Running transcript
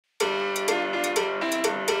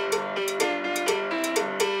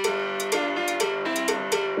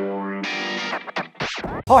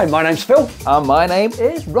Hi, my name's Phil. And my name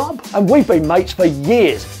is Rob. And we've been mates for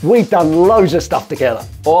years. We've done loads of stuff together.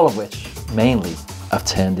 All of which, mainly, have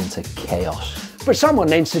turned into chaos. But someone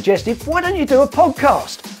then suggested, why don't you do a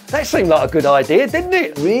podcast? That seemed like a good idea, didn't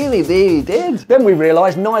it? Really did. Then we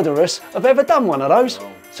realised neither of us have ever done one of those.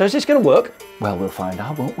 So is this going to work? Well, we'll find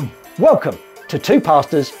out, won't we? Welcome to Two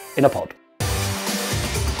Pastors in a Pod.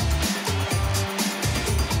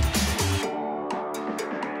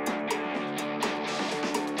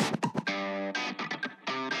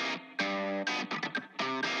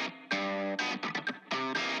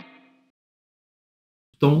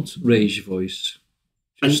 Don't raise your voice.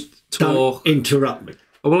 Just talk. Don't interrupt me.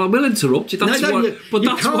 Oh, well, I will interrupt you. That's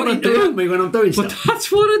what I do. Me when I'm doing But stuff.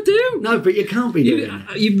 that's what I do. No, but you can't be doing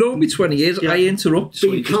that. You've known me 20 years. Yeah. I interrupt. But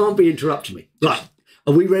So you can't be interrupting me. Right.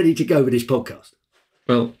 Are we ready to go with this podcast?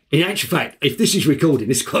 Well, In actual fact, if this is recording,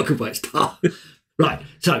 this is quite a good way to start. Right.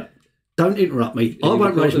 So, don't interrupt me. I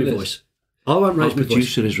won't raise my voice. I won't raise my voice.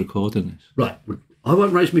 producer is recording this. Right. I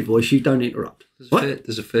won't raise my voice. You don't interrupt.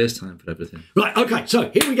 There's a first time for everything. Right. Okay. So,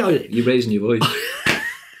 here we go then. You're raising your voice.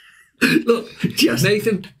 Look, just...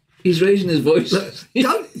 Nathan, he's raising his voice.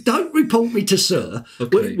 Don't report me to sir.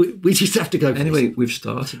 Okay. We just have to go. Anyway, we've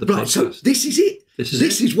started the Right, podcast. so this is it.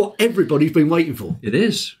 This is what everybody's been waiting for. It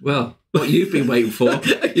is. Well, what you've been waiting for.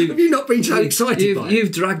 Have you not been so excited by it?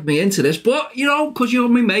 You've dragged me into this, but, you know, because you're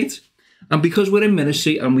my mate, and because we're in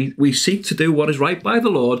ministry and we seek to do what is right by the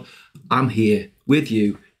Lord, I'm here with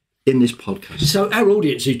you in this podcast. So our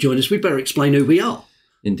audience who's joined us, we better explain who we are.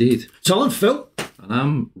 Indeed. So I'm Phil. And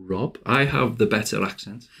I'm Rob. I have the better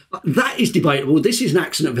accent. That is debatable. This is an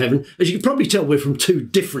accent of heaven. As you can probably tell, we're from two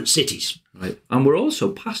different cities. Right. And we're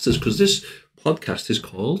also pastors, because this podcast is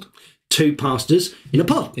called Two Pastors in a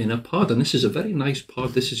Pod. In a Pod. And this is a very nice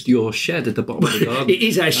pod. This is your shed at the bottom of the garden. It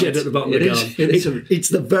is our shed at the bottom of the garden. It's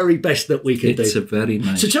the very best that we can do. It's a very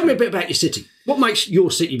nice. So tell me a bit about your city. What makes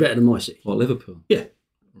your city better than my city? What, Liverpool? Yeah.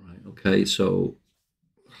 Right. Okay. So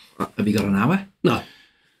have you got an hour? No.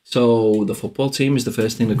 So the football team is the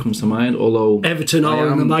first thing that comes to mind, although... Everton are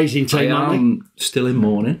an amazing team, aren't they? I am still in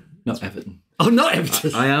mourning. Not Everton. Oh, not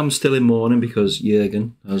Everton. I am still in mourning because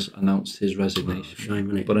Jurgen has announced his resignation. Oh, shame,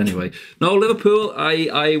 isn't it? But anyway, no, Liverpool,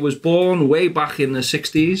 I was born way back in the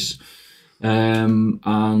 60s. And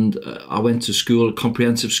I went to school,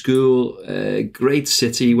 comprehensive school, great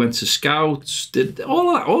city, went to Scouts, did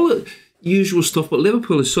all the usual stuff. But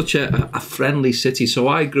Liverpool is such a friendly city, so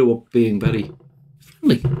I grew up being very...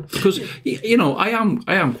 because you know I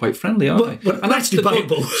am quite friendly, aren't I? But that's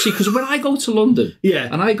debatable. See, because when I go to London,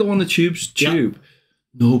 and I go on the tube,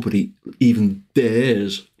 nobody even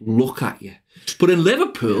dares look at you. But in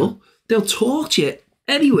Liverpool, they'll talk to you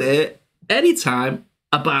anywhere, anytime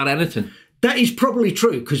about anything. That is probably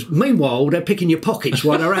true, because meanwhile they're picking your pockets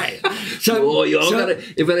while they're at it. So,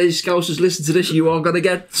 if any Scousers listen to this, you are going to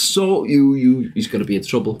get he's going to be in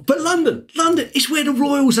trouble. But London is where the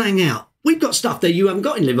royals hang out. We've got stuff there you haven't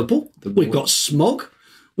got in Liverpool. We've got smog.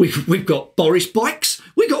 We've got Boris bikes.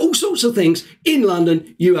 We've got all sorts of things in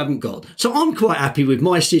London you haven't got. So I'm quite happy with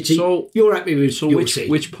my city. So you're happy with your city.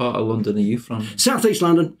 Which part of London are you from? South East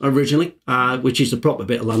London originally, which is the proper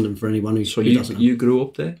bit of London for anyone who doesn't know. You grew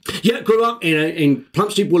up there? Yeah, grew up in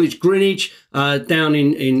Plumstead, Woolwich, Greenwich, down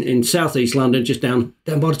in South East London, just down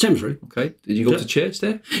by the Thames Route. Okay. Did you go to church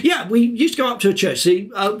there? Yeah, we used to go up to a church.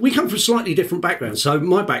 See, we come from slightly different backgrounds. So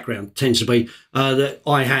my background tends to be that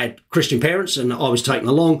I had Christian parents and I was taken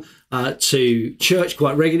along to church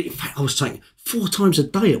quite regularly. In fact, I was taken 4 times a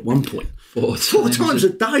day at one point. 4 times a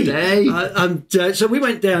day. So we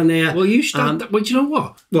went down there. Well, you should. Well, do you know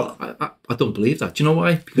what? What? I don't believe that. Do you know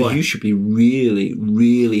why? Because Why? you should be really,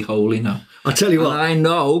 really holy now. I tell you what. And I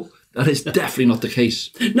know that is definitely not the case.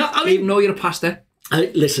 No, I mean, even though you're a pastor.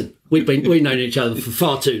 Listen, we've known each other for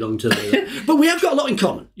far too long to do that. But we have got a lot in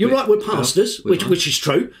common. You're right, we're pastors, which is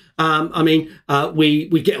true.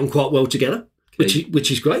 We get on quite well together. Which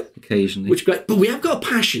is great. Occasionally. Which is great. But we have got a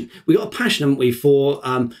passion. We've got a passion, haven't we, for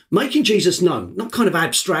making Jesus known. Not kind of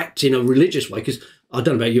abstract in a religious way, because I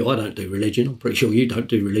don't know about you, I don't do religion. I'm pretty sure you don't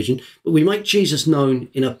do religion. But we make Jesus known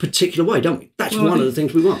in a particular way, don't we? That's one of the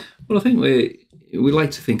things we want. Well, I think we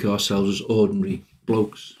like to think of ourselves as ordinary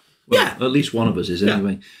blokes. Well, yeah. At least one of us is,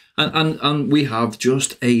 anyway. Yeah. And we have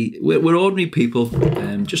just we're ordinary people,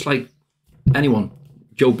 just like anyone,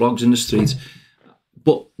 Joe Bloggs in the streets,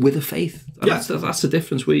 but with a faith. That's the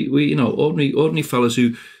difference. We ordinary fellas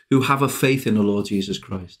who have a faith in the Lord Jesus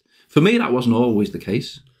Christ. For me, that wasn't always the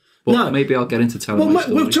case. But maybe I'll get into telling my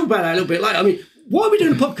story. We'll talk about that a little bit later. I mean, why are we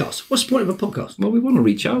doing a podcast? What's the point of a podcast? Well, we want to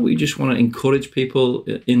reach out. We just want to encourage people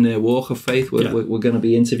in their walk of faith. We're going to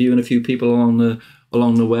be interviewing a few people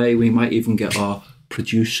along the way. We might even get our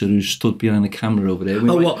producer who stood behind the camera over there.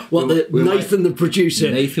 Nathan the producer,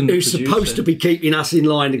 who's supposed to be keeping us in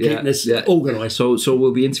line and keeping us organised. So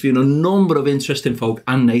we'll be interviewing a number of interesting folk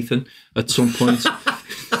and Nathan at some point.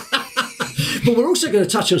 But we're also going to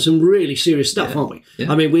touch on some really serious stuff, aren't we?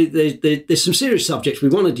 Yeah. I mean, there's some serious subjects we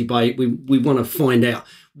want to debate. We want to find out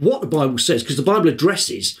what the Bible says, because the Bible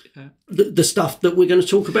addresses the stuff that we're going to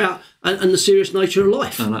talk about and the serious nature of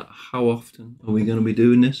life. And how often are we going to be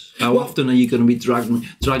doing this? How often are you going to be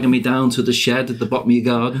dragging me down to the shed at the bottom of your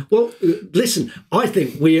garden? Well, listen, I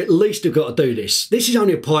think we at least have got to do this. This is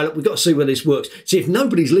only a pilot. We've got to see whether this works. See, if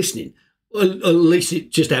nobody's listening, at least it's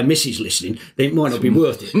just our missus listening, then it might not be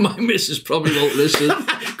worth it. My missus probably won't listen.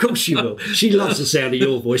 Of course she will. She loves the sound of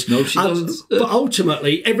your voice. No, she doesn't. But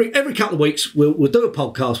ultimately, every couple of weeks, we'll do a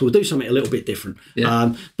podcast. We'll do something a little bit different.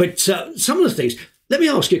 Yeah. But some of the things, let me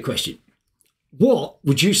ask you a question. What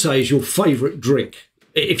would you say is your favourite drink?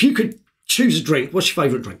 If you could choose a drink, what's your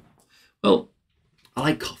favourite drink? Well, I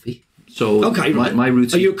like coffee. So okay, right. My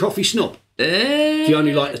routine. Are you a coffee snob? Do you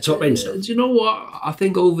only like the top end stuff? Do you know what? I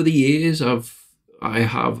think over the years I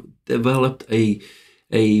have developed a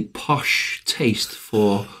posh taste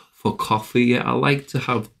for coffee. I like to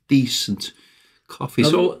have decent coffee.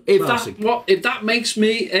 So if that makes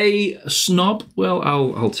me a snob, well,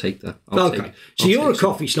 I'll take that. So you're a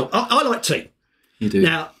coffee snob. I like tea. You do.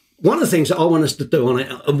 Now, one of the things that I want us to do on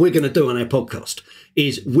it, and we're going to do on our podcast,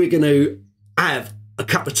 is we're going to have a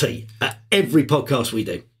cup of tea at every podcast we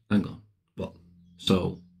do. Hang on. What?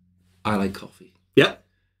 So, I like coffee. Yep.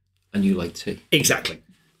 And you like tea. Exactly.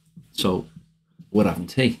 So, we're having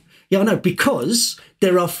tea. Yeah, I know, because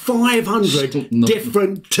there are 500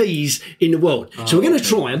 different teas in the world. So we're going to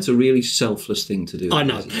try them. It's a really selfless thing to do. I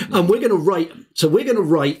know. And we're going to rate them. So we're going to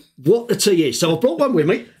rate what the tea is. So I've brought one with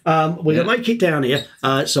me. We're going to make it down here.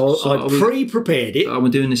 So I pre-prepared it. Are we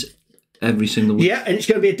doing this every single week? Yeah, and it's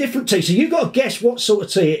going to be a different tea. So you've got to guess what sort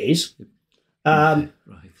of tea it is. Right.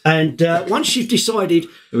 And once you've decided...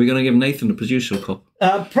 Are we going to give Nathan the producer a cup?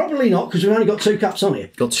 Probably not, because we've only got 2 cups on here.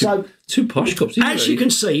 Got two posh cups. As you can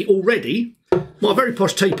see already, my very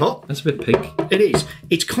posh teapot. That's a bit pink. It is.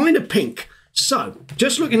 It's kind of pink. So,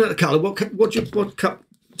 just looking at the colour, what cup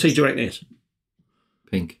tea do you reckon it is?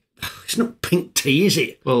 Pink. It's not pink tea, is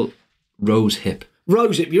it? Well, rose hip.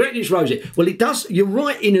 Rose hip. You reckon it's rose hip? Well, it does. You're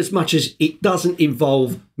right in as much as it doesn't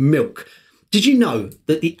involve milk. Did you know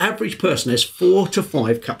that the average person has 4 to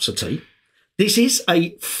 5 cups of tea? This is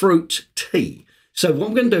a fruit tea. So what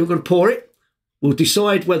I'm going to do, we're going to pour it. We'll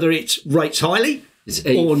decide whether it rates highly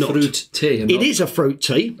or not. Fruit tea. It is a fruit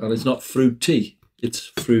tea. And it's not fruit tea. It's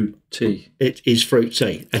fruit tea. It is fruit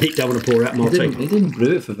tea. And it don't want to pour out my tea. You didn't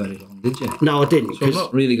brew it for very long, did you? No, I didn't. So I'm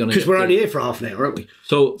not really going to... Because we're only here for half an hour, aren't we?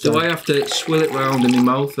 So do I have to swill it round in my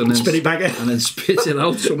mouth and then... Spit it back out? And then spit it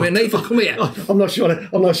out somewhere? Nathan, come here. I'm not sure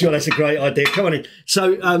that's a great idea. Come on in. So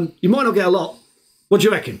you might not get a lot. What do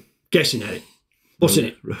you reckon? Guessing at it. What's in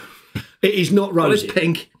it? It is not rosy. Well, it's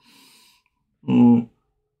pink. What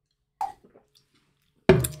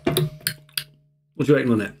do you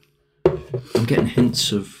reckon on that? I'm getting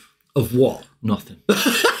hints of what? Nothing.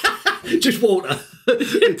 Just water.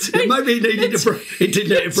 Maybe it needed to brew. It did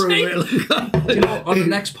let it brew a bit. You know, on the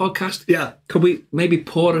next podcast, yeah, could we maybe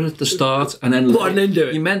pour it at the start and then do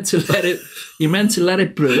it? You meant to let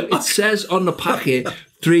it brew. It says on the packet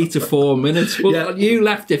 3 to 4 minutes. Well, you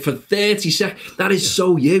left it for 30 seconds. That is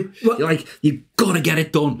so you. You're like, you've got to get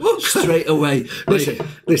it done straight away. Listen.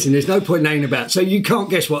 There's no point knowing about. So you can't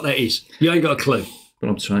guess what that is. You ain't got a clue. But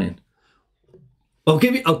I'm trying. I'll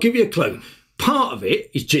give you a clue. Part of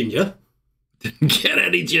it is ginger. Didn't get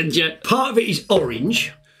any ginger. Part of it is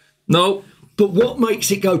orange. No. But what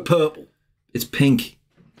makes it go purple? It's pink.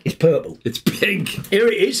 It's purple. It's pink. Here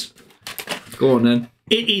it is. Go on then.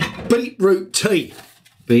 It is beetroot tea.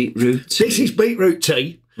 Beetroot tea. This is beetroot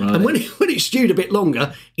tea. Right. And when it's stewed a bit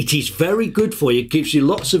longer, it is very good for you. It gives you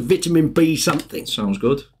lots of vitamin B something. Sounds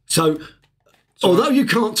good. So although you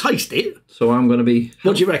can't taste it... So I'm going to be...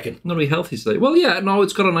 What do you reckon? I'm going to be healthy today. Well, yeah, no,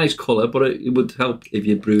 it's got a nice colour, but it would help if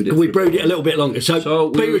you brewed it. We brewed it a little bit longer. So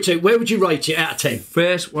beetroot tea, where would you rate it out of 10?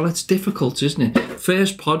 Well, it's difficult, isn't it?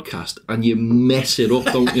 First podcast, and you mess it up,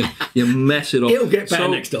 don't you? You mess it up. It'll get better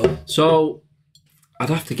next time. So I'd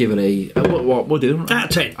have to give it a... What we're doing? Out of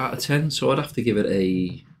 10. Out of 10. So I'd have to give it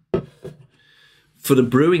a... For the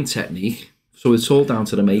brewing technique... So it's all down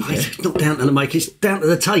to the maker. It's not down to the maker, it's down to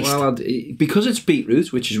the taste. Well, because it's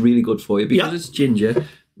beetroot, which is really good for you, because it's ginger,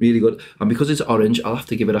 really good, and because it's orange, I'll have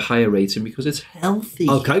to give it a higher rating because it's healthy.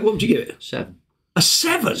 Okay, what would you give it? 7. A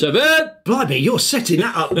 7? 7! Blimey, you're setting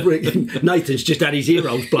that up. Nathan's just had his ear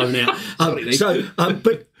holes blown out. Sorry,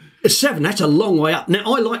 but a 7, that's a long way up. Now,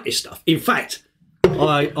 I like this stuff. In fact,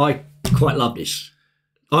 I quite love this.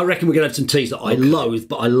 I reckon we're going to have some teas that I loathe,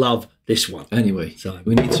 but I love this one. Anyway, So-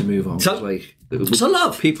 we need to move on. So- So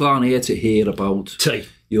love. People aren't here to hear about Tea.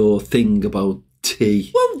 your thing about tea.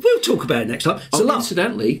 Well, we'll talk about it next time. So love.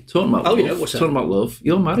 Incidentally, talking about love, yeah, what's that? talking about love,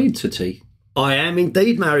 you're married to tea. I am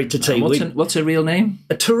indeed married to tea. What's her real name?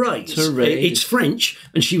 Therese. Therese. It's French,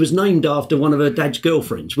 and she was named after one of her dad's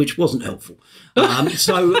girlfriends, which wasn't helpful.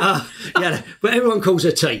 Yeah, but everyone calls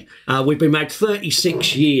her T. We've been married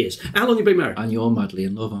 36 years. How long have you been married? And you're madly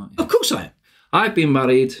in love, aren't you? Of course I am. I've been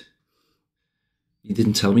married. You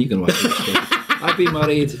didn't tell me you're going to ask me this. I've been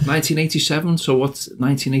married 1987. So what's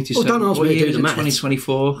 1987? Well, don't ask what me to year do is the it? maths.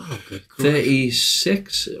 2024.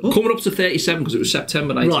 36. Coming up to 37 because it was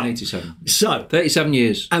September 1987. So, 37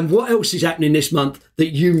 years. and what else is happening this month that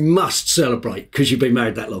you must celebrate because you've been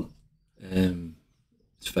married that long?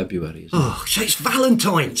 It's February, isn't Oh, so it's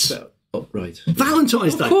Valentine's. it? Oh, right.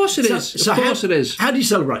 Valentine's Day. Of course it is. Of course it is. How do you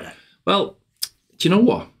celebrate that? Well, do you know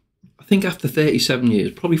what? I think after 37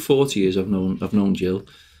 years, probably 40 years, I've known Jill.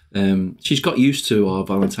 She's got used to our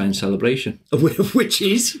Valentine celebration. Which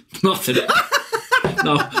is? Nothing.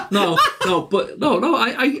 no.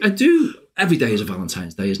 I do. Every day is a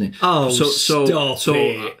Valentine's Day, isn't it? Oh, stop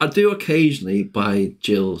it. I do occasionally buy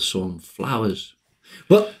Jill some flowers.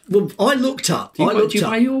 Well, I looked up. Do you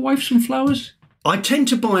buy your wife some flowers? I tend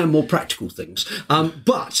to buy more practical things.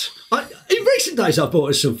 But in recent days, I've bought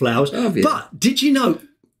her some flowers. Have you? But did you know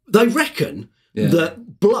they reckon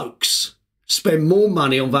that blokes spend more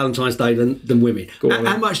money on Valentine's Day than women?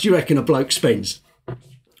 How much do you reckon a bloke spends?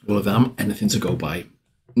 Well, if I'm anything to go by,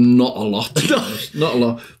 not a lot. To be honest. Not a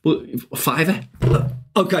lot. But a fiver.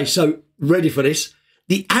 Okay, so ready for this?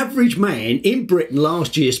 The average man in Britain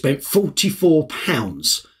last year spent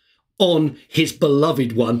 £44 on his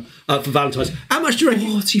beloved one for Valentine's. How much do you reckon?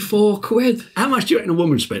 44 quid. How much do you reckon a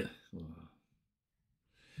woman spent?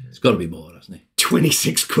 It's got to be more, hasn't it?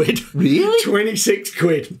 26 quid. Really? 26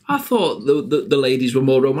 quid. I thought the ladies were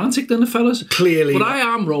more romantic than the fellas. Clearly. But I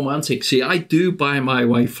am romantic. See, I do buy my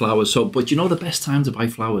wife flowers. So, but you know the best time to buy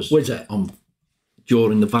flowers? When's that?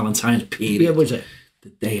 During the Valentine's period. Yeah, when's it? The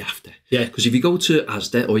day after. Yeah. Because if you go to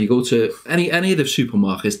Asda or you go to any of the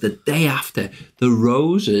supermarkets, the day after, the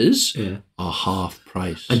roses are half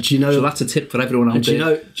price. And do you know? So that's a tip for everyone out there.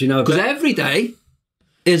 Do you know? Because every day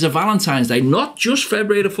is a Valentine's Day, not just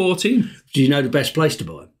February the 14th. Do you know the best place to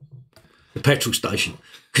buy them? The petrol station.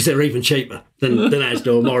 Because they're even cheaper than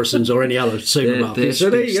Asda or Morrison's or any other supermarket.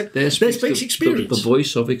 So there you go. There speaks experience. The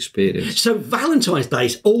voice of experience. So Valentine's Day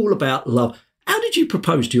is all about love. How did you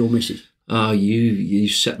propose to your missus? Oh, you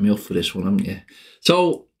set me up for this one, haven't you?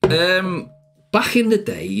 So, back in the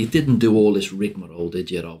day, you didn't do all this rigmarole, did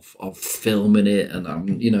you, of filming it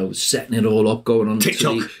and, setting it all up, going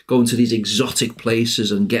to these exotic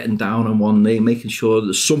places and getting down on one knee, making sure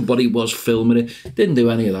that somebody was filming it. Didn't do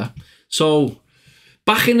any of that. So,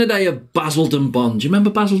 back in the day of Basildon Bond, do you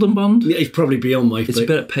remember Basildon Bond? Yeah, it's probably beyond my It's a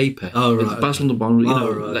bit of paper. Oh, right. It's Basildon Bond,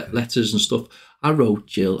 letters and stuff. I wrote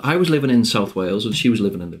Jill. I was living in South Wales and she was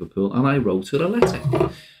living in Liverpool, and I wrote her a letter.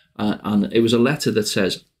 And it was a letter that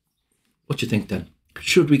says, "What do you think then?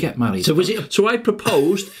 Should we get married?" So was it? So I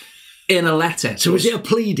proposed in a letter. So was it a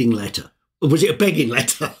pleading letter, or was it a begging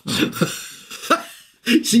letter?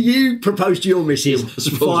 So you proposed to your missus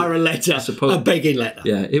via a letter, a begging letter.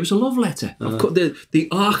 Yeah, it was a love letter. I've got the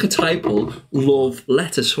archetypal love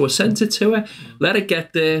letter. So I sent it to her, let her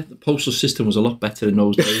get there. The postal system was a lot better in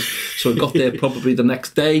those days. So I got there probably the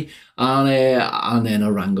next day, and then I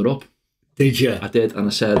rang her up. Did you? I did, and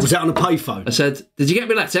I said... Was that on a payphone? I said, "Did you get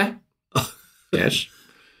my letter?" Yes.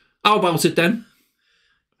 "How about it then?"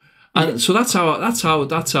 And so that's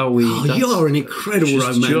how we. Oh, you're an incredible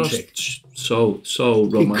romantic. So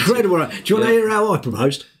romantic. Incredible. Do you want to hear how I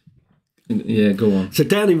proposed? Yeah, go on. So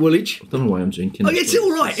down in Woolwich. I don't know why I'm drinking. Oh, it's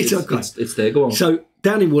all right. It's okay. It's there. Go on. So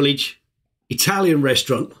down in Woolwich, Italian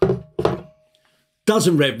restaurant,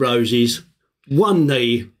 dozen red roses, one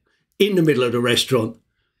knee in the middle of the restaurant,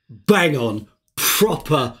 bang on,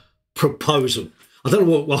 proper proposal. I don't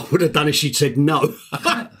know what I would have done if she'd said no.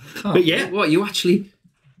 But yeah. What, you actually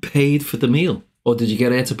paid for the meal? Or did you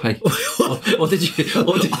get her to pay? or did you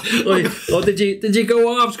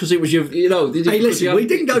go halves because it was your, did you? Hey, listen, we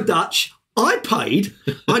didn't go Dutch. I paid.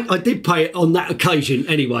 I did pay it on that occasion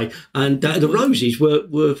anyway. And the roses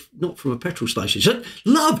were not from a petrol station. So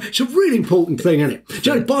love, it's a really important thing, isn't it? Do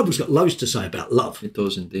you know, the Bible's got loads to say about love. It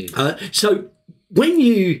does indeed. So when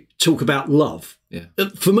you talk about love,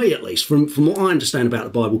 for me at least, from what I understand about the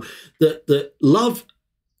Bible, that love,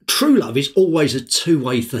 true love, is always a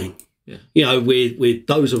two-way thing. Yeah. With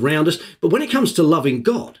those around us. But when it comes to loving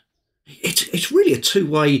God, it's really a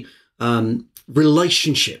two-way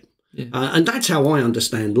relationship. Yeah. And that's how I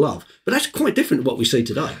understand love. But that's quite different to what we see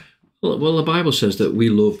today. Well, the Bible says that we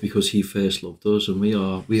love because He first loved us, and we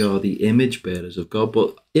are the image bearers of God.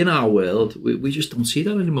 But in our world, we just don't see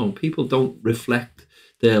that anymore. People don't reflect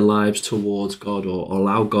their lives towards God or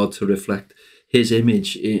allow God to reflect His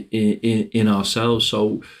image in ourselves.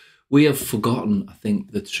 So we have forgotten, I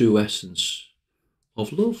think, the true essence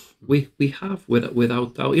of love. We have,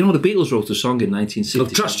 without doubt. You know, the Beatles wrote a song in 1967.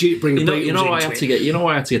 I'll trust you to bring the Beatles You know, I into had it. to get. You know,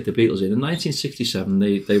 I had to get the Beatles in 1967.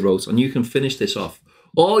 They wrote, and you can finish this off.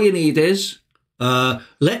 All you need is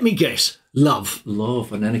let me guess, love.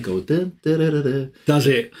 love, and then it goes. Da, da, da, da, da. Does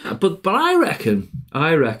it? But I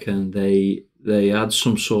reckon they had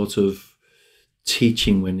some sort of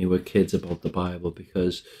teaching when they were kids about the Bible,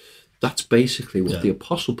 because that's basically what the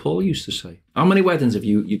Apostle Paul used to say. How many weddings have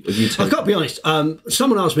you taken? I've got to be honest.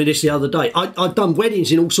 Someone asked me this the other day. I've done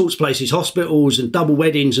weddings in all sorts of places, hospitals and double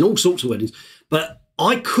weddings and all sorts of weddings. But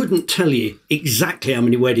I couldn't tell you exactly how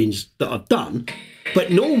many weddings that I've done.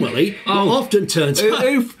 But normally, what often turns out...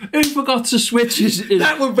 Who forgot to switch?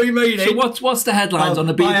 That would be me then. So what's the headlines on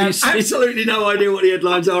the BBC? I have absolutely no idea what the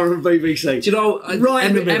headlines are on BBC. Do you know, right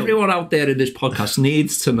in the middle. Everyone out there in this podcast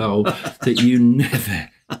needs to know that you never,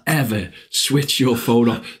 ever switch your phone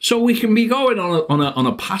off. So we can be going on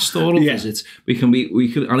a pastoral visit. We can,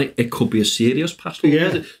 and it could be a serious pastoral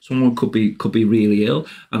visit. Someone could be really ill,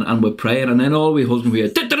 and we're praying, and then all we husband we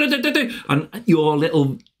hear, and your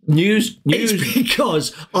little news. It's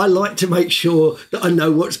because I like to make sure that I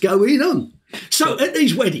know what's going on. So at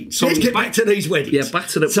these weddings, let's get back to these weddings. Yeah, back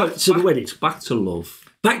to the weddings. Back to love.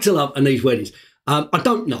 Back to love and these weddings. I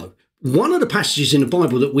don't know. One of the passages in the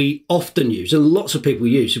Bible that we often use, and lots of people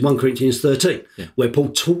use, is 1 Corinthians 13, where Paul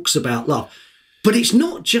talks about love. But it's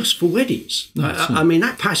not just for weddings. No, I mean,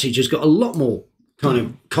 that passage has got a lot more kind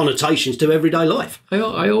of connotations to everyday life.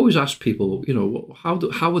 I always ask people, you know,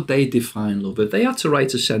 how would they define love? If they had to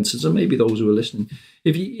write a sentence, and maybe those who are listening,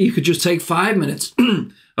 if you could just take 5 minutes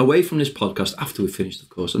away from this podcast after we finished, of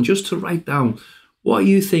course, and just to write down what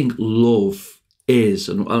you think love is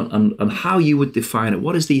and how you would define it.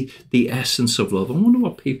 What is the essence of love? I wonder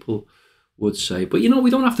what people would say. But, you know,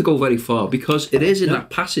 we don't have to go very far, because it is in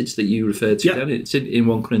that passage that you referred to. Then it's in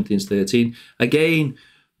 1 Corinthians 13. Again,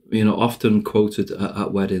 you know, often quoted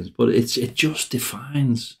at weddings, but it just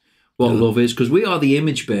defines what love is, because we are the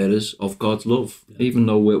image bearers of God's love, even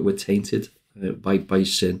though we're tainted by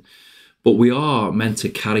sin. But we are meant to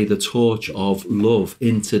carry the torch of love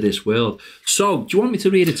into this world. So, do you want me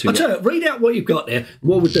to read it to you? I'll tell you, read out what you've got there.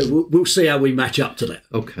 What we'll do, we'll see how we match up to that.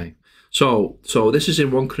 Okay. So this is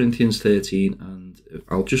in 1 Corinthians 13, and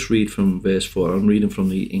I'll just read from verse 4. I'm reading from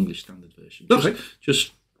the English Standard Version.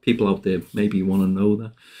 Just people out there, maybe you want to know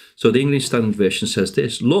that. So the English Standard Version says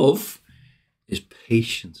this: love is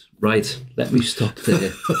patient. Right, let me stop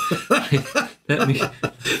there.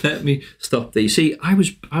 let me stop there. You see, I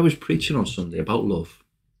was preaching on Sunday about love.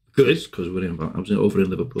 Good, because I was over in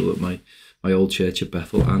Liverpool at my old church at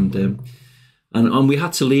Bethel, and we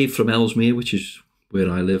had to leave from Ellesmere, which is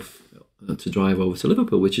where I live, to drive over to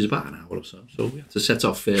Liverpool, which is about an hour or so. So we had to set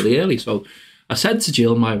off fairly early. So I said to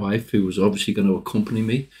Jill, my wife, who was obviously going to accompany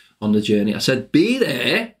me on the journey, I said, be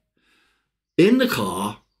there in the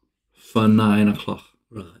car for 9 o'clock.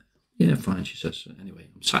 Right. Yeah, fine, she says. Anyway,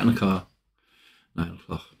 I'm sat in the car, 9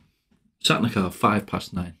 o'clock. Sat in the car,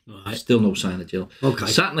 9:05. Right. Still no sign of Jill. Okay.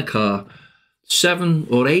 Sat in the car, 7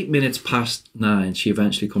 or 8 minutes past 9, she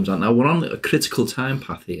eventually comes out. Now, we're on a critical time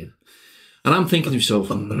path here. And I'm thinking to myself,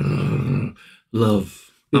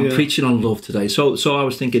 love. I'm preaching on love today. So I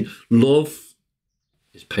was thinking, love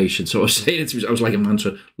is patient. So I was saying it to myself, I was like a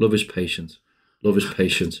mantra, love is patient. Love is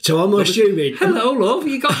patient. So I'm assuming... Hello, love,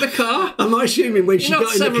 you got in the car? Am I assuming when she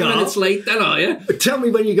got in the car... You're not 7 minutes late then, are you? Tell me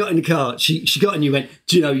when you got in the car. She got in, you went,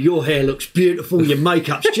 do you know, your hair looks beautiful, your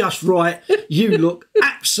makeup's just right, you look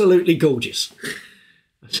absolutely gorgeous.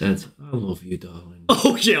 I said, I love you, darling.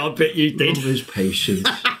 Oh, yeah, I bet you did. Love is patient.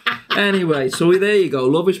 Anyway, so there you go.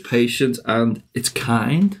 Love is patient, and it's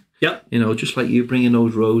kind. Yep. You know, just like you bringing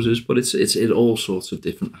those roses, but it's in all sorts of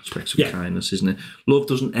different aspects of kindness, isn't it? Love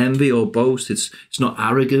doesn't envy or boast. It's not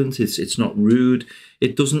arrogant. It's not rude.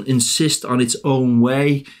 It doesn't insist on its own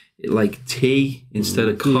way, like tea instead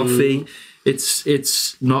of coffee.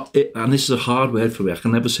 It's not, and this is a hard word for me. I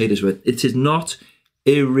can never say this word. It is not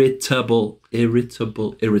irritable.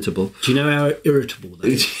 Irritable. Do you know how irritable that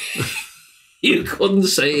is? You couldn't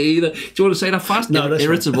say either. Do you want to say that fast? No, that's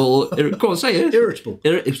irritable. Go on, say it. Irritable.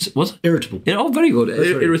 What? Irritable. Oh, very good.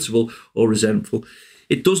 Irritable or resentful.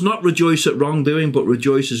 It does not rejoice at wrongdoing, but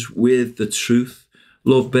rejoices with the truth.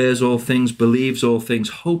 Love bears all things, believes all things,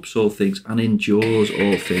 hopes all things, and endures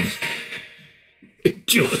all things.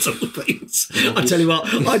 endures all things. I tell you what,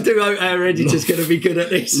 I do hope our editor's going to be good at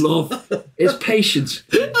this. Love is patience.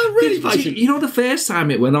 I'm really patient. You know, the first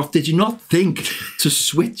time it went off, did you not think to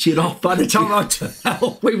switch it off? By the time I turned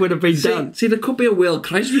out, we would have been done. See, there could be a world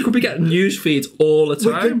crisis. We could be getting news feeds all the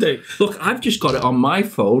time. We could do. Look, I've just got it on my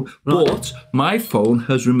phone, but my phone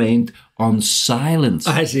has remained on silent.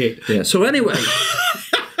 That's it. Yeah. So anyway,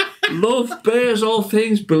 love bears all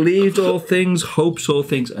things, believes all things, hopes all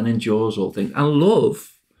things, and endures all things. And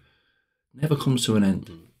love never comes to an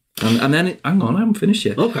end. And then, hang on, I haven't finished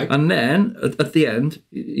yet. Okay. And then, at the end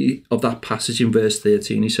of that passage in verse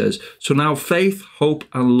 13, he says, so now faith, hope,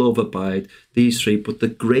 and love abide, these three, but the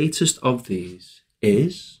greatest of these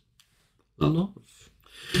is love.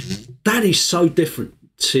 That is so different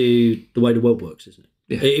to the way the world works, isn't it?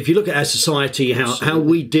 Yeah. If you look at our society, how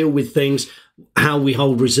we deal with things, how we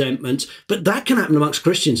hold resentments, but that can happen amongst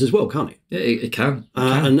Christians as well, can't it? Yeah, it can.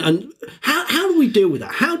 And how do we deal with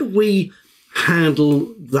that? How do we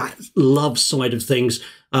handle that love side of things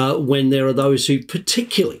when there are those who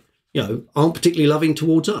particularly, aren't particularly loving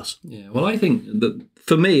towards us? Yeah, well, I think that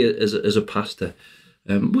for me as a pastor,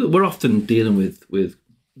 we're often dealing with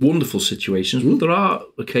wonderful situations, but there are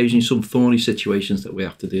occasionally some thorny situations that we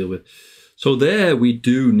have to deal with. So there we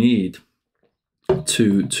do need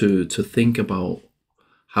to think about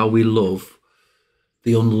how we love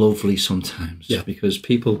the unlovely sometimes. Yeah. Because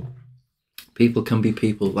people can be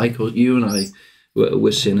people like us. You and I,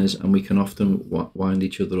 we're sinners, and we can often wind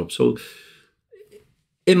each other up. So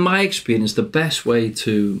in my experience, the best way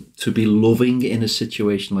to be loving in a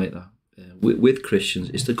situation like that with Christians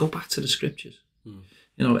is to go back to the scriptures.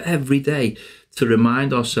 Every day to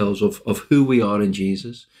remind ourselves of who we are in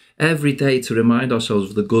Jesus. Every day to remind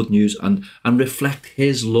ourselves of the good news and reflect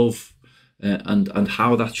his love and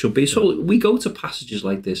how that should be. So we go to passages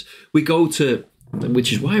like this. We go to,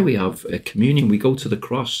 which is why we have communion, we go to the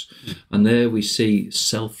cross, and there we see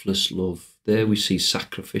selfless love. There we see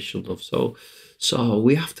sacrificial love. So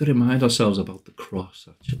we have to remind ourselves about the cross,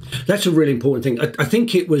 actually. That's a really important thing. I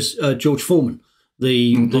think it was George Foreman.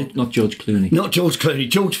 Not George Clooney. Not George Clooney,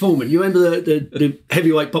 George Foreman. You remember the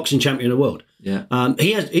heavyweight boxing champion of the world? Yeah.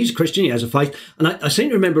 He's a Christian, he has a faith. And I seem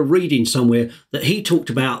to remember reading somewhere that he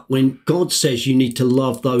talked about when God says you need to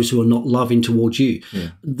love those who are not loving towards you,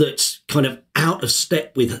 that's kind of out of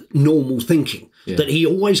step with normal thinking, that he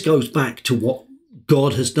always goes back to what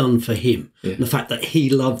God has done for him, and the fact that he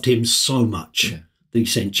loved him so much that he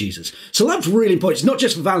sent Jesus. So love's really important. It's not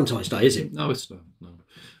just for Valentine's Day, is it? No, it's not. No.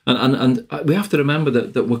 And we have to remember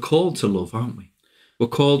that we're called to love, aren't we? We're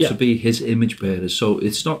called to be his image bearers. So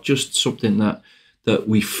it's not just something that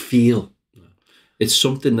we feel. It's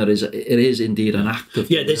something that it is indeed an act of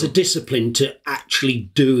will. There's a discipline to actually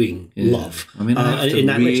doing love. I mean, I have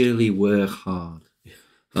to really work hard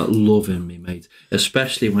at loving me, mate.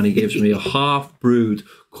 Especially when he gives me a half-brewed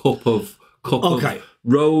cup of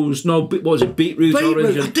rose. No, what was it? Beetroot,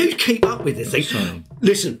 orange. I do keep up with this thing. Sorry.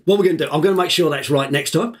 Listen, what we're going to do, I'm going to make sure that's right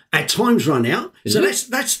next time. Our time's run out. That's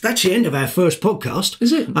the end of our first podcast.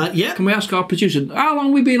 Is it? Yeah. Can we ask our producer, how long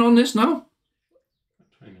have we been on this now?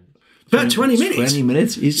 About 20 minutes. 20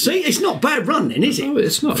 minutes. See, it's not bad running, is it? No,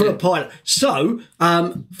 it's not. For a pilot. So,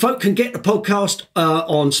 folk can get the podcast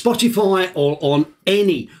on Spotify or on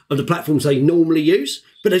any of the platforms they normally use.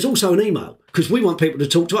 But there's also an email, because we want people to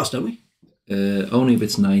talk to us, don't we? Only if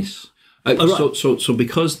it's nice. Right. So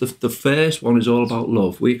because the first one is all about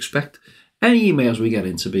love, we expect any emails we get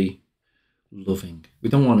in to be loving. We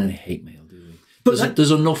don't want any hate mail, do we? But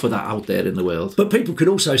there's enough of that out there in the world. But people can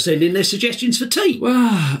also send in their suggestions for tea.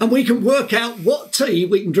 And we can work out what tea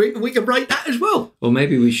we can drink, and we can rate that as well. Well,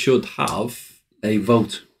 maybe we should have a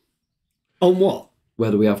vote. On what?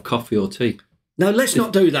 Whether we have coffee or tea. No, let's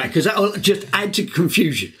not do that, because that will just add to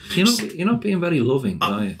confusion. You're not being very loving,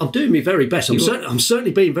 are you? I'm doing my very best. I'm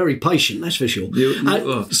certainly being very patient, that's for sure.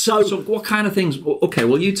 So what kind of things? Okay,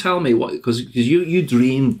 well, you tell me what, because you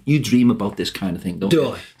dream about this kind of thing, don't you?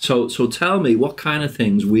 Do I? So tell me what kind of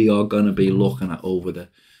things we are going to be looking at over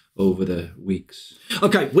the weeks.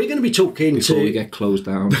 Okay, we're going to be talking before we get closed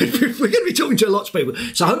down. We're going to be talking to lots of people.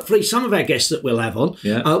 So hopefully some of our guests that we'll have on,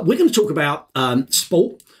 we're going to talk about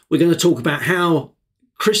sport. We're going to talk about how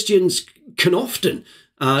Christians can often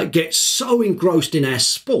get so engrossed in our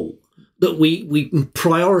sport that we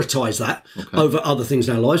prioritise that over other things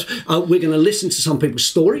in our lives. We're going to listen to some people's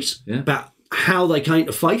stories about how they came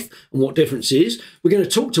to faith and what difference it is. We're going to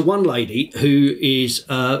talk to one lady who is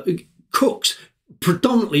cooks,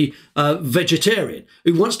 predominantly vegetarian,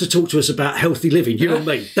 who wants to talk to us about healthy living. You and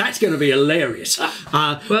me. That's going to be hilarious.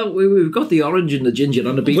 Well, we've got the orange and the ginger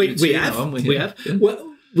and the beetroot. We have. Yeah. Well,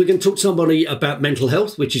 we're going to talk to somebody about mental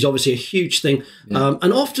health, which is obviously a huge thing,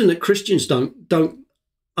 and often that Christians don't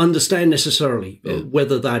understand necessarily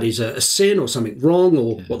whether that is a sin or something wrong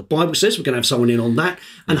or what the Bible says. We're going to have someone in on that,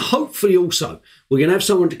 and hopefully also we're going to have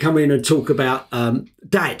someone to come in and talk about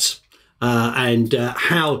dads and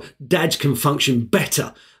how dads can function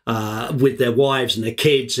better with their wives and their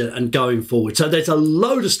kids and going forward. So there's a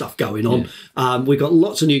load of stuff going on. We've got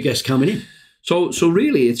lots of new guests coming in. So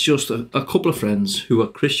really, it's just a couple of friends who are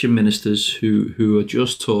Christian ministers who are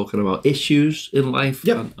just talking about issues in life,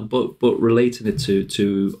 but relating it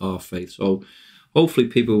to our faith. So hopefully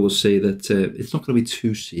people will see that it's not going to be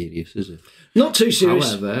too serious, is it? Not too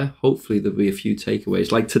serious. However, hopefully there'll be a few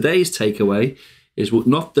takeaways. Like today's takeaway is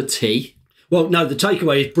not the tea. Well, no, the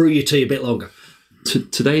takeaway is brew your tea a bit longer.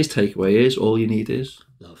 Today's takeaway is all you need is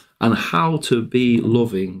love, and how to be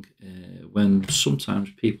loving when sometimes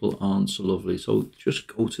people aren't so lovely. So just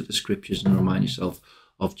go to the scriptures and remind yourself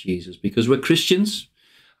of Jesus, because we're Christians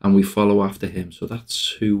and we follow after him. So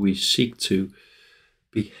that's who we seek to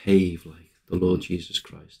behave like, the Lord Jesus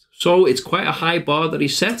Christ. So it's quite a high bar that he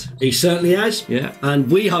set. He certainly has. Yeah. And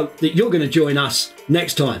we hope that you're going to join us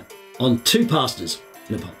next time on Two Pastors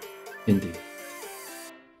in a Pub. Indeed.